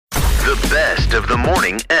The best of the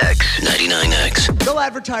Morning X. 99X. They'll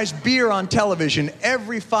advertise beer on television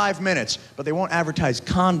every 5 minutes, but they won't advertise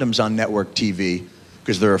condoms on network TV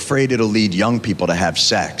because they're afraid it'll lead young people to have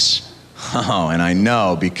sex. Oh, and I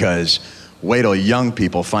know because wait till young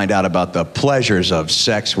people find out about the pleasures of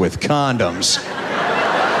sex with condoms.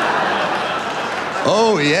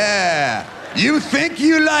 Oh, yeah. You think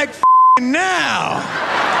you like f***ing now?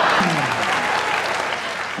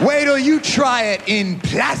 Wait till you try it in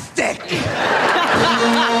plastic.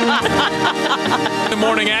 The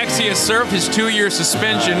Morning X, he has served his 2-year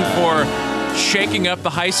suspension for shaking up the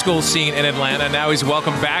high school scene in Atlanta. Now he's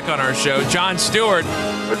welcome back on our show. Jon Stewart.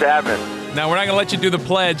 What's happening? Now, we're not going to let you do the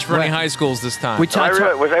pledge for any high schools this time. Was I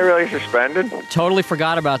really suspended? Totally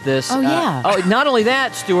forgot about this. Oh, yeah. Not only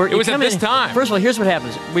that, Stuart. It was at this time. First of all, here's what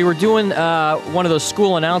happens. We were doing one of those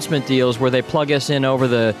school announcement deals where they plug us in over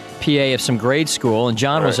the PA of some grade school, and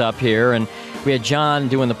John was up here, and we had John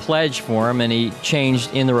doing the pledge for him, and he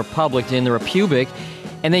changed in the Republic to in the Republic,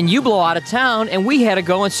 and then you blow out of town, and we had to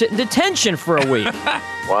go and sit in detention for a week.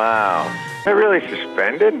 Wow. Was I really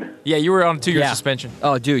suspended? Yeah, you were on a 2-year suspension.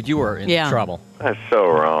 Oh, dude, you were in trouble. That's so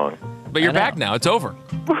wrong. But you're back now. It's over.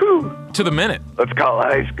 Woohoo! To the minute. Let's call it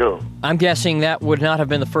high school. I'm guessing that would not have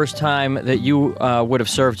been the first time that you would have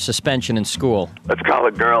served suspension in school. Let's call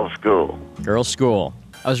it girls' school. Girls' school.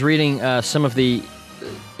 I was reading some of the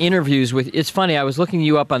interviews with... It's funny, I was looking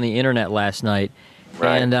you up on the internet last night.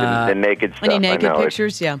 Right, And, the naked stuff. Any naked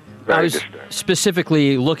pictures? Yeah. I was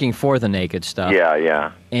specifically looking for the naked stuff.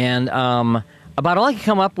 Yeah. And about all I can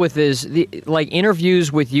come up with is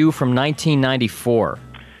interviews with you from 1994.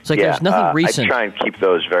 It's like there's nothing recent. I try and keep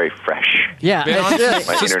those very fresh. Yeah.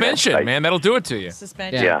 Suspension, man. That'll do it to you.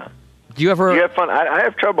 Suspension. Yeah. Do you ever... You have fun? I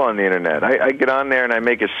have trouble on the internet. I get on there and I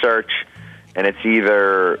make a search, and it's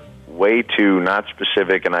either way too not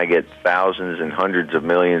specific and I get thousands and hundreds of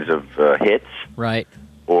millions of hits. Right.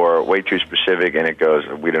 Or way too specific, and it goes,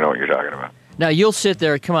 we don't know what you're talking about. Now, you'll sit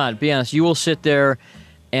there, come on, be honest, you will sit there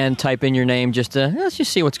and type in your name just to, let's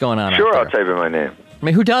just see what's going on Sure, out there. I'll type in my name. I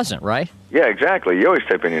mean, who doesn't, right? Yeah, exactly. You always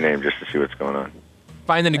type in your name just to see what's going on.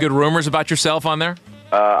 Find any good rumors about yourself on there?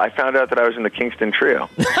 I found out that I was in the Kingston Trio.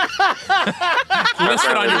 Listed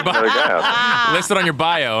on your bio. Listed on your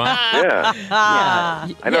bio, huh? Yeah.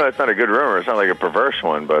 I know that's not a good rumor. It's not like a perverse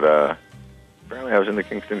one, but apparently I was in the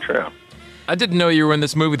Kingston Trio. I didn't know you were in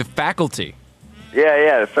this movie, The Faculty.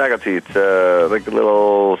 Yeah, The Faculty. It's like a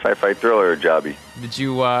little sci-fi thriller jobby. Did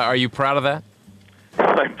you? Are you proud of that?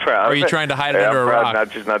 I'm proud. Or are you trying to hide it under a rock? I'm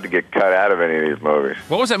proud not to get cut out of any of these movies.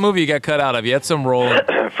 What was that movie you got cut out of? You had some role.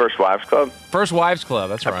 First Wives Club. First Wives Club.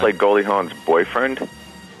 That's right. I played Goldie Hawn's boyfriend,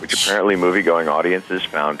 which apparently movie-going audiences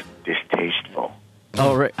found distasteful.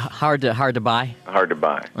 Oh, right. Hard to buy. Hard to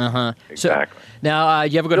buy. Exactly. So, now,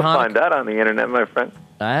 you have a good. You'll find that on the internet, my friend.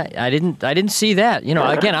 I didn't see that. You know,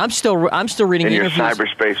 again, I'm still reading in interviews. Your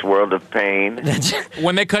cyberspace world of pain.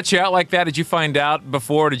 When they cut you out like that, did you find out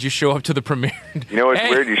before? Did you show up to the premiere? You know what's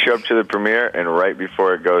weird? You show up to the premiere, and right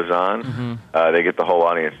before it goes on, they get the whole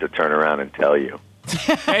audience to turn around and tell you.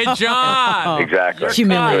 Hey, John! Exactly.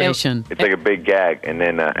 Humiliation. It's like a big gag, and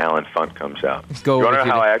then Alan Funt comes out. You want to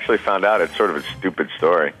know how I actually found out? It's sort of a stupid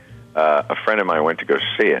story. A friend of mine went to go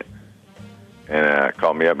see it, and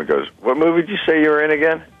called me up and goes, "What movie did you say you were in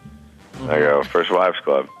again?" I go, First Wives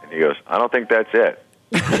Club. And he goes, "I don't think that's it."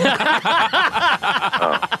 Oh,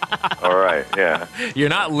 all right, yeah. You're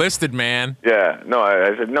not listed, man. Yeah, no,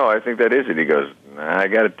 I said, no, I think that is it. He goes, I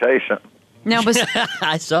got to tell you something. Now,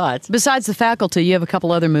 I saw it. Besides The Faculty, you have a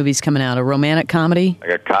couple other movies coming out, a romantic comedy. I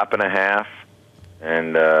got Cop and a Half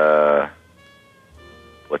and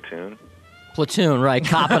Platoon. Platoon, right.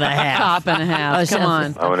 Cop and a Half. Cop and a Half, come on.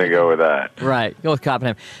 I'm going to go with that. Right, go with Cop and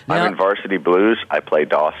a Half. I'm in Varsity Blues. I play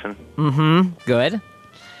Dawson. Good.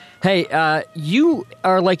 Hey, you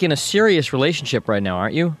are like in a serious relationship right now,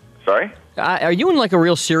 aren't you? Sorry? Are you in like a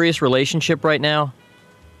real serious relationship right now?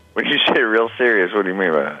 When you say real serious, what do you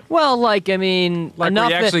mean by that? Well, like, I mean, like enough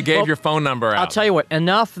we actually that, gave your phone number out. I'll tell you what,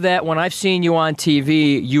 enough that when I've seen you on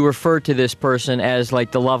TV, you refer to this person as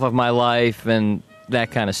like the love of my life and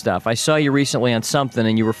that kind of stuff. I saw you recently on something,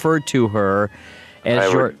 and you referred to her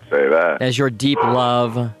as your deep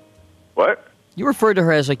love. What? You referred to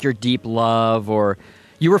her as like your deep love, or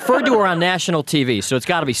you referred to her on national TV, so it's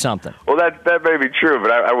got to be something. Well, that may be true,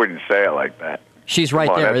 but I wouldn't say it like that. She's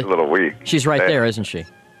right there. That's a little weak. She's right there, isn't she?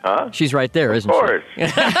 Huh? She's right there, isn't she? Of course.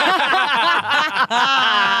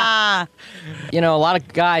 You know, a lot of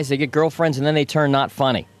guys, they get girlfriends and then they turn not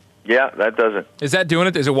funny. Yeah, that doesn't. Is that doing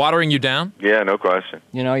it? Is it watering you down? Yeah, no question.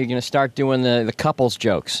 You know, you're going to start doing the couples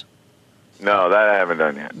jokes. No, that I haven't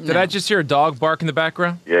done yet. Did I just hear a dog bark in the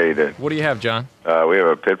background? Yeah, you did. What do you have, John? We have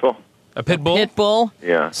a pit bull. A pit bull? Pit bull?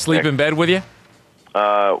 Yeah. Sleep in bed with you?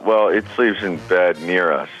 Well, it sleeps in bed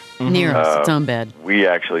near us. Near us, its own bed. We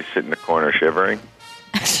actually sit in the corner shivering.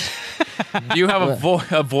 Do you have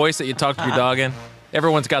a voice that you talk to your dog in?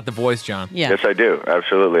 Everyone's got the voice, John. Yeah. Yes, I do.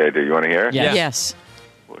 Absolutely, I do. You want to hear it? Yes. Yes.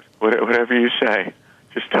 Whatever you say.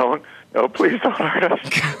 Just don't. No, please don't hurt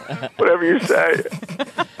us. Whatever you say.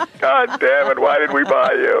 God damn it! Why did we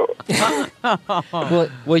buy you?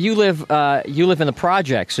 Well, you live in the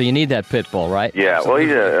project, so you need that pit bull, right? Yeah. Well,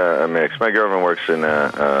 he's a mix. My girlfriend works in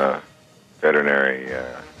a veterinary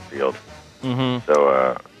field. Mm-hmm.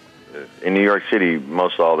 So in New York City,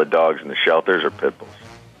 most all the dogs in the shelters are pit bulls.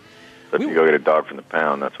 So if you go get a dog from the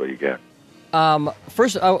pound, that's what you get.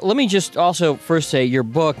 First, let me just also first say your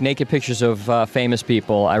book, Naked Pictures of Famous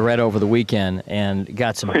People, I read over the weekend and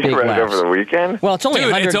got some big You read it laughs. over the weekend? Well, it's only Dude,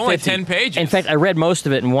 it's 150. only 10 pages. In fact, I read most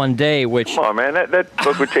of it in one day, which Come on, man. That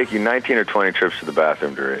book would take you 19 or 20 trips to the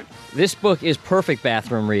bathroom to read. this book is perfect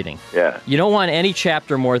bathroom reading. Yeah. You don't want any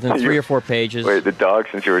chapter more than 3 or 4 pages. Wait, the dog,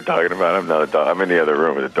 since you were talking about him, not a dog. I'm in the other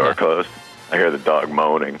room with the door closed. I hear the dog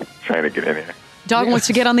moaning, trying to get in here. Dog wants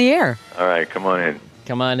to get on the air. All right, come on in.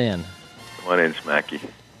 Come on in. Come on in, Smacky.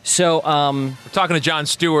 So, We're talking to Jon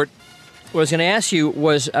Stewart. what I was going to ask you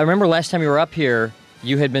was, I remember last time you were up here,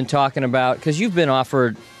 you had been talking about, because you've been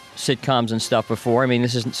offered sitcoms and stuff before. I mean,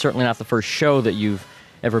 this is certainly not the first show that you've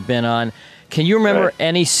ever been on. Can you remember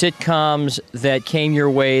any sitcoms that came your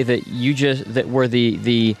way that where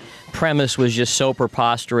the premise was just so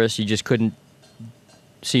preposterous you just couldn't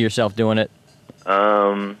see yourself doing it?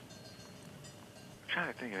 I'm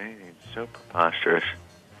trying to think of anything so preposterous.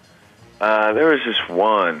 There was this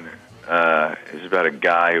one. It was about a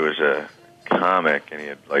guy who was a comic, and he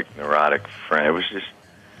had, like, neurotic friends. It was just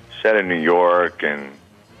set in New York, and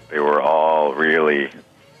they were all really...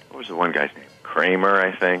 What was the one guy's name? Kramer,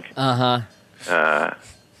 I think.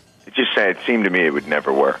 It seemed to me it would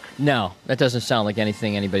never work. No, that doesn't sound like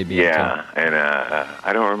anything anybody be into. Yeah, and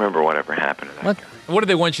I don't remember whatever happened to that What? guy. What did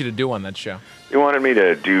they want you to do on that show? They wanted me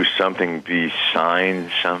to do something, be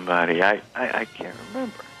signed somebody. I can't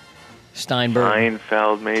remember. Steinberg.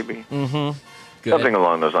 Seinfeld, maybe. Mm-hmm. Good. Something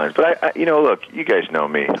along those lines. But, I look, you guys know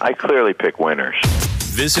me. I clearly pick winners.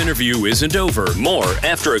 This interview isn't over. More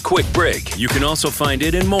after a quick break. You can also find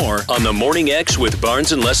it and more on the Morning X with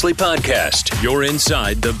Barnes and Leslie podcast. You're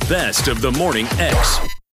inside the best of the Morning X.